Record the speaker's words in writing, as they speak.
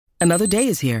Another day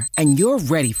is here, and you're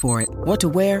ready for it. What to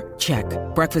wear? Check.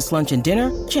 Breakfast, lunch, and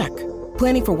dinner? Check.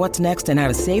 Planning for what's next and how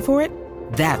to save for it?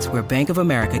 That's where Bank of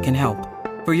America can help.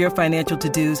 For your financial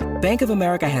to-dos, Bank of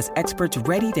America has experts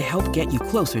ready to help get you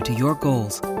closer to your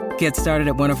goals. Get started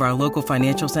at one of our local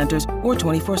financial centers or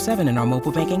 24/7 in our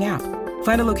mobile banking app.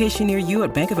 Find a location near you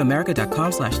at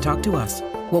bankofamerica.com/talktous.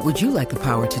 What would you like the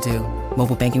power to do?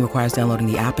 Mobile banking requires downloading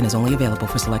the app and is only available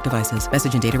for select devices.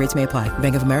 Message and data rates may apply.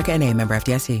 Bank of America N.A., member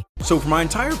FDIC. So for my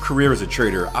entire career as a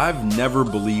trader, I've never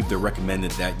believed or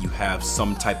recommended that you have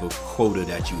some type of quota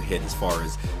that you hit as far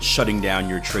as shutting down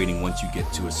your trading once you get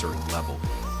to a certain level.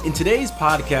 In today's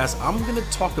podcast, I'm going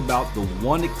to talk about the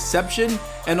one exception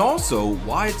and also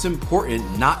why it's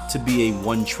important not to be a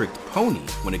one-trick pony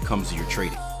when it comes to your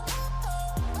trading.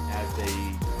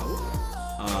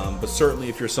 But certainly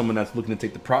if you're someone that's looking to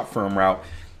take the prop firm route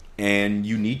and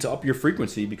you need to up your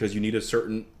frequency because you need a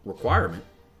certain requirement,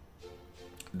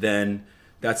 then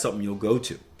that's something you'll go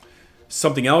to.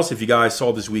 Something else, if you guys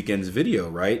saw this weekend's video,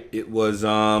 right? It was,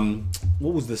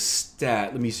 what was the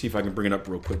stat? Let me see if I can bring it up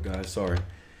real quick, guys. Sorry.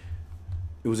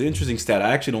 It was an interesting stat.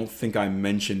 I actually don't think I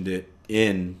mentioned it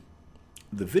in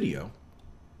the video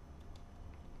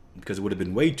because it would have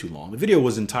been way too long. The video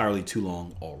was entirely too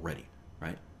long already,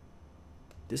 right?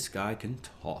 This guy can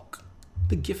talk.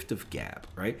 The gift of gab,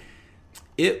 right?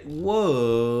 It was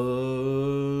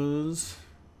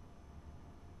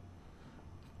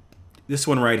this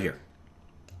one right here.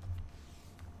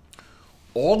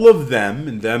 All of them,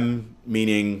 and them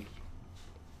meaning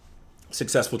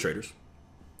successful traders,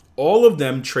 all of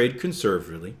them trade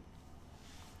conservatively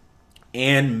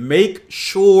and make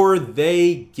sure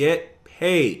they get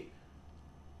paid.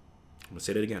 I'm going to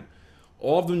say that again.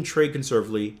 All of them trade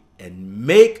conservatively and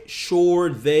make sure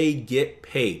they get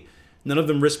paid. None of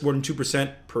them risk more than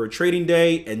 2% per trading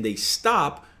day, and they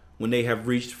stop when they have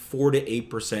reached 4 to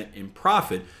 8% in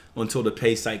profit until the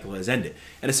pay cycle has ended.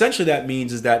 And essentially that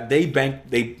means is that they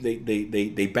bank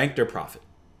their profit.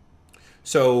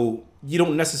 So you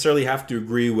don't necessarily have to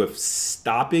agree with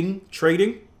stopping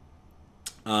trading.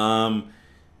 That's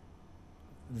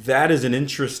an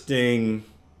interesting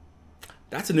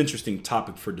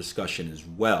topic for discussion as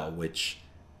well, which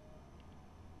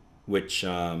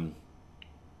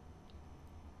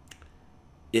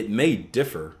it may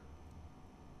differ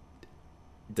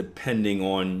depending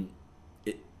on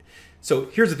it. So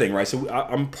here's the thing, right? So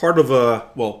I'm part of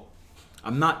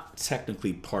I'm not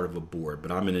technically part of a board,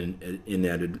 but I'm in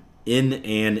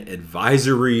an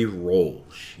advisory role.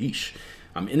 Sheesh.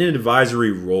 I'm in an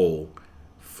advisory role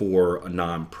for a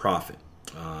nonprofit.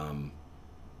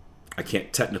 I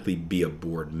can't technically be a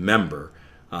board member,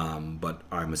 but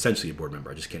I'm essentially a board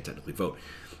member. I just can't technically vote.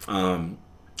 And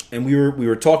we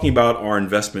were talking about our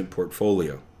investment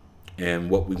portfolio and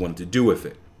what we wanted to do with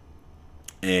it.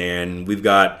 And we've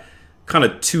got kind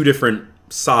of two different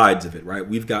sides of it, right?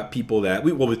 We've got people that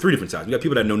with three different sides. We've got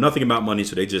people that know nothing about money,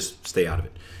 so they just stay out of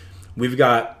it. We've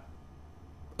got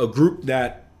a group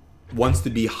that wants to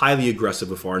be highly aggressive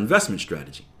with our investment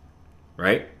strategy,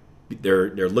 right?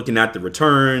 They're looking at the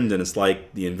returns, and it's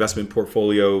like the investment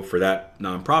portfolio for that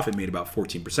nonprofit made about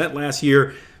 14% last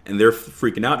year, and they're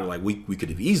freaking out. They're like, we could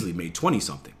have easily made 20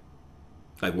 something.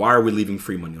 Like, why are we leaving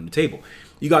free money on the table?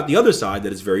 You got the other side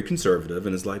that is very conservative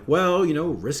and is like, well,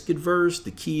 risk adverse.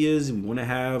 The key is we want to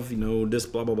have, this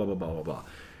blah blah blah blah blah blah blah,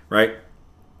 right?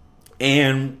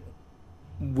 And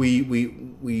we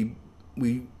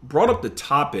brought up the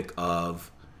topic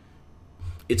of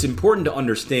it's important to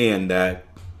understand that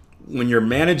when you're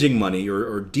managing money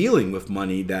or dealing with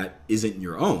money that isn't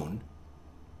your own,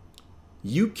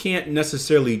 you can't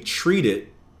necessarily treat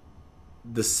it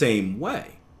the same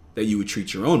way that you would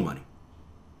treat your own money,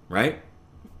 right?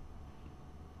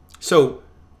 So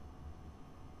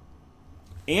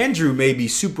Andrew may be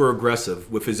super aggressive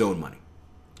with his own money.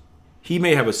 He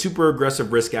may have a super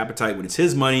aggressive risk appetite when it's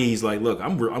his money. He's like, look,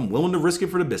 I'm willing to risk it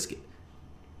for the biscuit.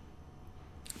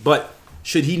 But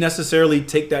should he necessarily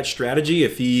take that strategy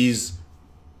if he's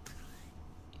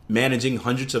managing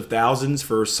hundreds of thousands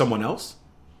for someone else?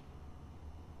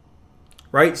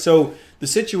 Right? So the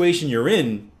situation you're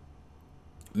in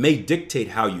may dictate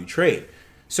how you trade.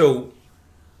 So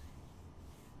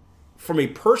from a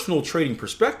personal trading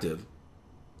perspective,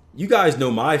 you guys know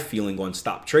my feeling on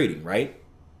stop trading, right?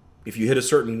 If you hit a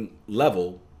certain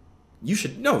level, you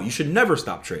should never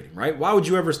stop trading, right? Why would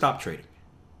you ever stop trading?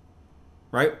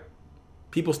 Right?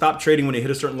 People stop trading when they hit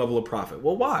a certain level of profit.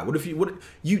 Well, why? What if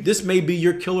this may be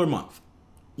your killer month.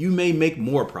 You may make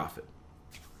more profit.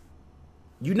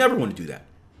 You never want to do that.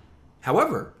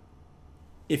 However,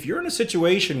 if you're in a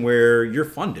situation where you're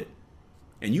funded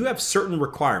and you have certain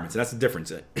requirements, and that's the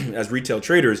difference. As retail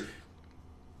traders,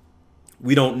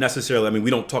 we don't necessarily,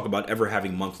 we don't talk about ever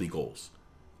having monthly goals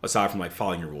aside from like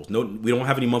following your rules. No, we don't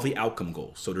have any monthly outcome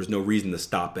goals. So there's no reason to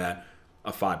stop at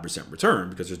a 5% return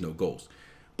because there's no goals.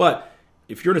 But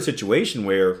if you're in a situation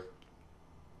where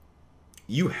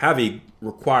you have a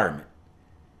requirement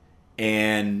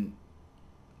and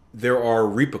there are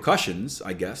repercussions,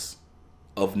 I guess,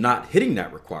 of not hitting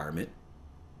that requirement,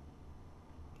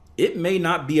 it may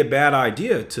not be a bad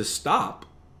idea to stop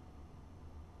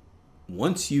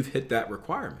once you've hit that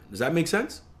requirement. Does that make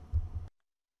sense?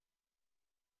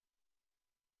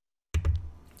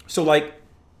 So like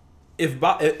if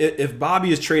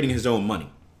Bobby is trading his own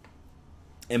money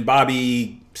and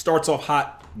Bobby starts off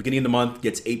hot, beginning of the month,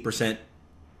 gets 8%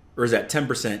 or is at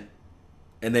 10%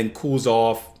 and then cools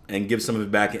off and gives some of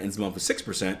it back and ends the month with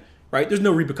 6%, right? There's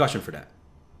no repercussion for that,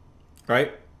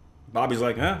 right? Bobby's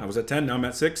like, I was at 10, now I'm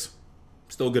at 6,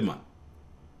 still a good month.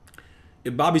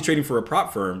 If Bobby's trading for a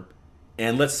prop firm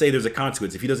and let's say there's a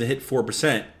consequence, if he doesn't hit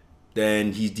 4%,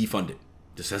 then he's defunded,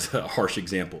 just as a harsh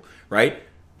example, right?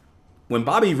 When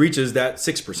Bobby reaches that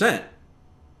 6%,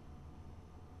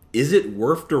 is it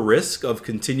worth the risk of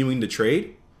continuing to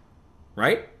trade,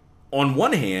 right? On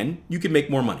one hand, you can make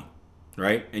more money,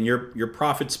 right? And your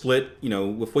profit split,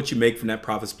 with what you make from that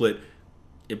profit split,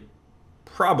 it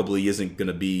probably isn't going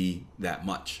to be that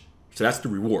much. So that's the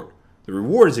reward. The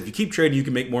reward is if you keep trading, you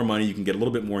can make more money, you can get a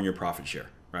little bit more in your profit share,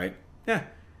 right? Yeah.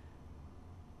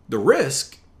 The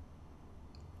risk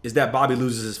is that Bobby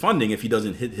loses his funding if he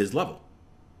doesn't hit his level.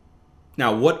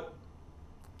 Now,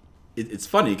 it's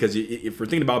funny because if we're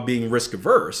thinking about being risk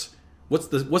averse, what's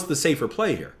the safer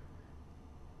play here?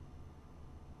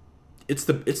 It's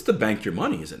the bank your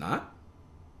money, is it not?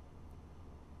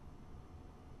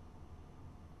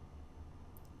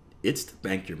 It's to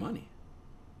bank your money.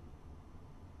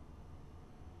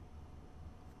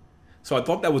 So I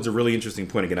thought that was a really interesting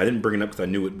point. Again, I didn't bring it up because I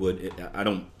knew it would.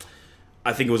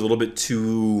 I think it was a little bit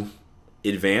too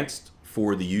advanced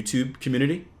for the YouTube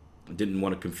community. I didn't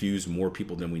want to confuse more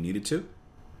people than we needed to.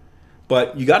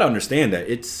 But you got to understand that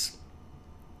it's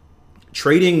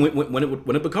trading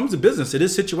when it becomes a business, it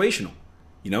is situational.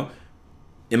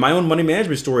 In my own money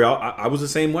management story, I was the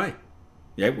same way.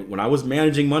 Yeah, when I was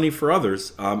managing money for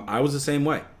others, I was the same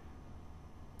way.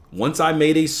 Once I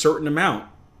made a certain amount,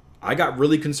 I got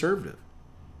really conservative.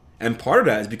 And part of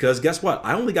that is because guess what?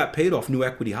 I only got paid off new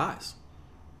equity highs.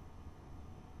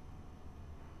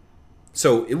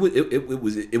 So it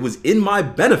was in my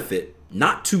benefit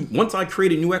not to, once I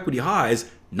created new equity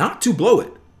highs, not to blow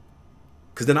it.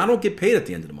 Because then I don't get paid at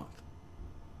the end of the month.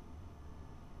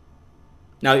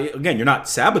 Now, again, you're not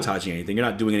sabotaging anything. You're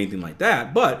not doing anything like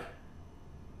that. But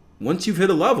once you've hit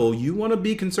a level, you want to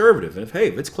be conservative. And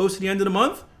if it's close to the end of the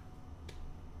month,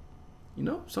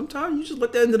 sometimes you just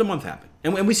let the end of the month happen.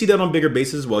 And we see that on bigger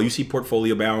bases as well. You see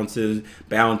portfolio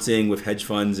balancing with hedge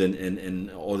funds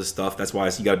and all this stuff. That's why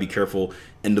you got to be careful.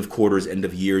 End of quarters, end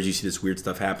of years, you see this weird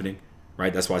stuff happening,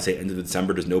 right? That's why I say end of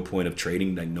December, there's no point of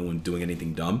trading, like no one doing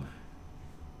anything dumb.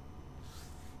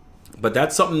 But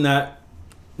that's something that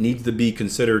needs to be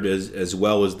considered as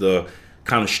well as the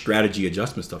kind of strategy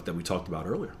adjustment stuff that we talked about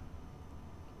earlier.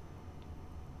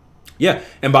 Yeah,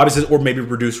 and Bobby says, or maybe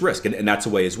reduce risk, and that's a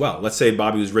way as well. Let's say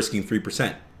Bobby was risking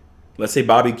 3%. Let's say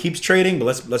Bobby keeps trading, but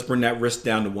let's bring that risk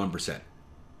down to 1%.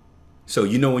 So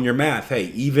in your math, hey,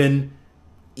 even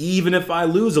if I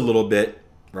lose a little bit,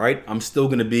 right, I'm still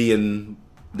going to be in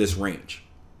this range.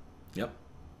 Yep.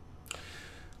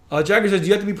 Jagger says, do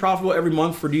you have to be profitable every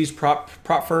month for these prop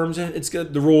firms? It's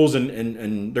good. The rules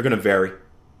and they're going to vary.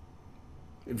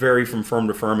 Vary from firm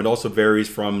to firm. It also varies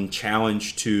from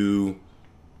challenge to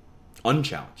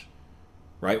unchallenged,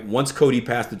 right? Once Cody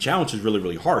passed the challenge, is really,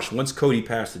 really harsh. Once Cody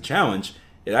passed the challenge,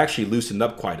 it actually loosened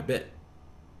up quite a bit.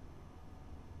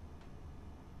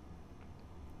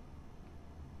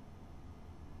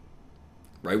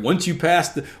 Right? Once you pass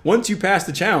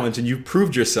the challenge and you've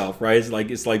proved yourself, right?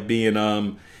 It's like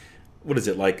being what is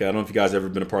it like? I don't know if you guys have ever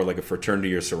been a part of like a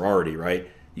fraternity or sorority, right?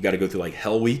 You got to go through like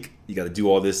Hell Week. You got to do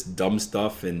all this dumb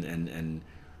stuff and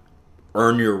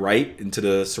earn your right into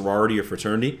the sorority or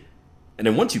fraternity. And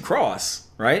then once you cross,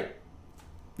 right?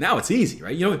 Now it's easy,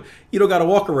 right? You don't got to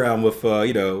walk around with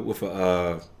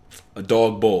a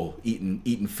dog bowl,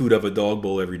 eating food out of a dog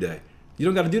bowl every day. You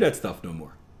don't got to do that stuff no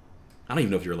more. I don't even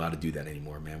know if you're allowed to do that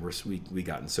anymore, man. We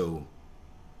gotten so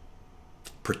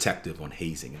protective on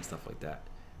hazing and stuff like that.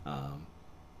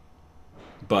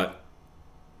 But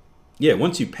yeah,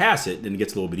 once you pass it, then it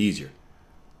gets a little bit easier.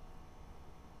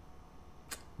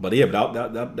 But yeah,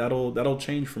 that'll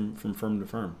change from firm to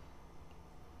firm.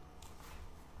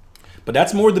 But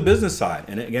that's more the business side.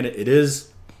 And again, it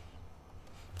is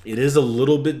a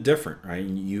little bit different, right?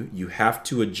 You have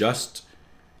to adjust.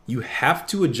 You have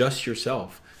to adjust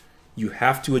yourself. You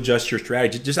have to adjust your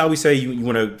strategy. Just how we say you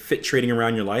want to fit trading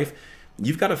around your life,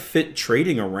 you've got to fit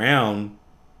trading around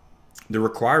the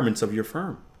requirements of your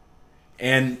firm.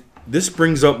 And this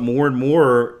brings up more and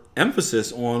more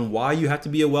emphasis on why you have to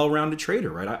be a well-rounded trader,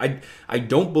 right? I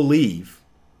don't believe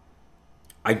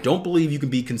you can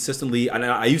be consistently, and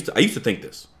I used to think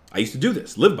this. I used to do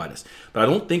this, live by this. But I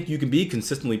don't think you can be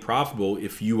consistently profitable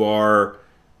if you are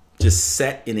just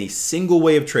set in a single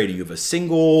way of trading. You have a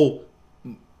single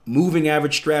moving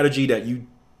average strategy that you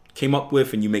came up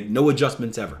with and you make no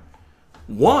adjustments ever.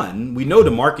 One, we know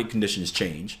the market conditions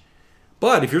change.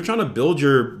 But if you're trying to build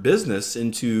your business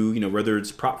into, whether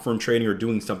it's prop firm trading or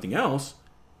doing something else,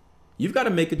 you've got to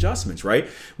make adjustments, right?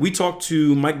 We talked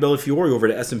to Mike Bellafiore over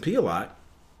at S&P a lot.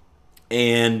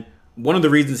 And one of the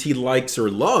reasons he likes,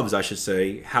 or loves, I should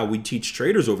say, how we teach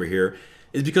traders over here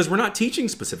is because we're not teaching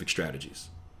specific strategies.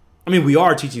 I mean, we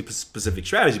are teaching specific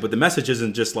strategies, but the message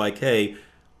isn't just like, hey,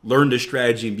 learn this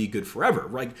strategy and be good forever.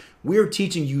 Like, we're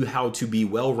teaching you how to be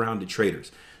well-rounded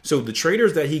traders. So the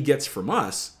traders that he gets from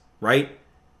us, right,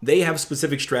 they have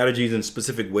specific strategies and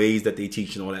specific ways that they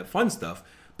teach and all that fun stuff.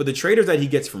 But the traders that he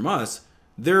gets from us,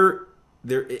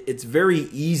 it's very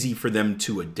easy for them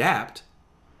to adapt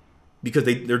because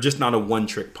they're just not a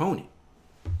one-trick pony,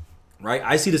 right?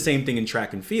 I see the same thing in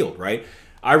track and field, right?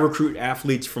 I recruit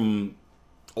athletes from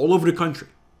all over the country.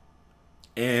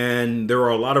 And there are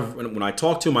a lot of, when I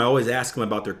talk to them, I always ask them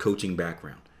about their coaching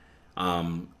background.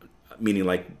 Meaning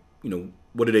like,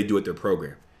 what do they do at their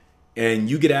program? And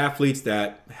you get athletes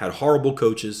that had horrible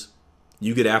coaches.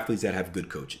 You get athletes that have good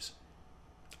coaches.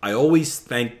 I always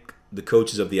thank the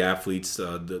coaches of the athletes,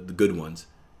 the good ones,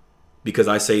 because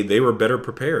I say they were better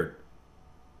prepared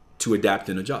to adapt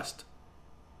and adjust,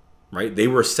 right? They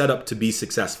were set up to be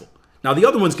successful. Now, the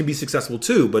other ones can be successful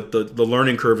too, but the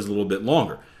learning curve is a little bit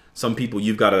longer. Some people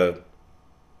you've got to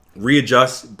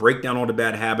readjust, break down all the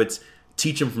bad habits,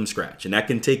 teach them from scratch, and that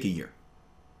can take a year.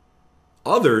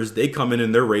 Others, they come in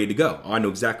and they're ready to go. Oh, I know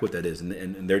exactly what that is,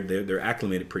 and they're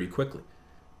acclimated pretty quickly,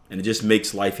 and it just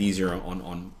makes life easier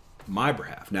on my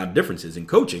behalf. Now, the difference is in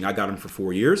coaching, I got them for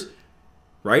 4 years,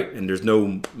 right? And there's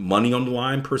no money on the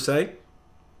line per se.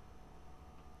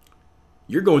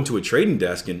 You're going to a trading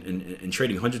desk and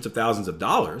trading hundreds of thousands of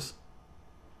dollars.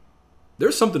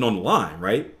 There's something on the line,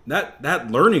 right? That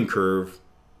learning curve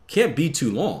can't be too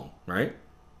long, right?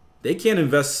 They can't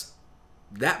invest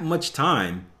that much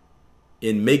time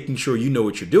in making sure you know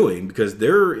what you're doing because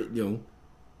there's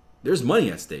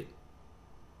money at stake.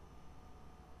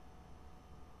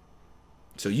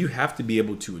 So you have to be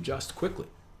able to adjust quickly,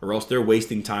 or else they're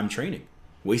wasting time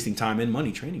and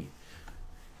money training you.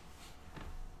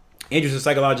 Andrew says,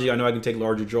 psychology, I know I can take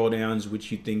larger drawdowns,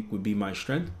 which you think would be my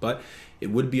strength, but it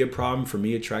would be a problem for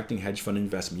me attracting hedge fund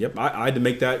investment. Yep, I had to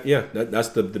make that. Yeah, that's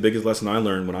the biggest lesson I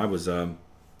learned when I was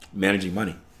managing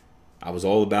money. I was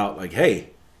all about like,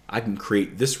 hey, I can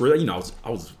create this. I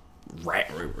was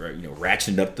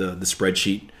ratcheting up the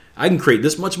spreadsheet. I can create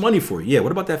this much money for you. Yeah,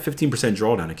 what about that 15%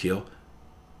 drawdown, Akil?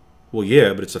 Well,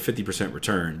 yeah, but it's a 50%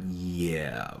 return.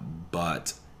 Yeah,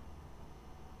 but...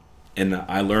 And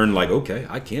I learned like, okay,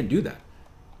 I can't do that.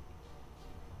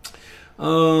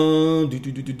 Scrolling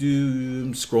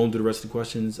through the rest of the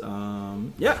questions.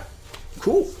 Yeah,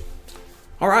 cool.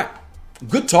 All right,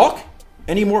 good talk.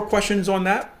 Any more questions on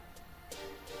that?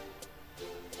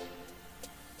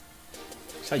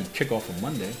 That's how you kick off a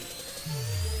Monday.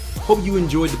 Hope you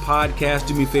enjoyed the podcast.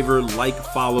 Do me a favor, like,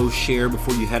 follow, share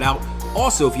before you head out.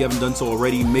 Also, if you haven't done so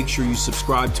already, make sure you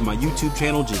subscribe to my YouTube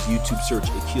channel. Just YouTube search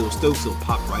Akil Stokes. It'll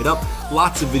pop right up.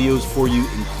 Lots of videos for you,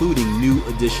 including new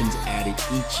additions added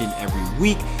each and every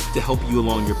week to help you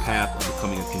along your path of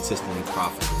becoming a consistently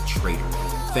profitable trader.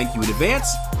 Thank you in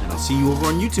advance, and I'll see you over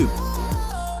on YouTube.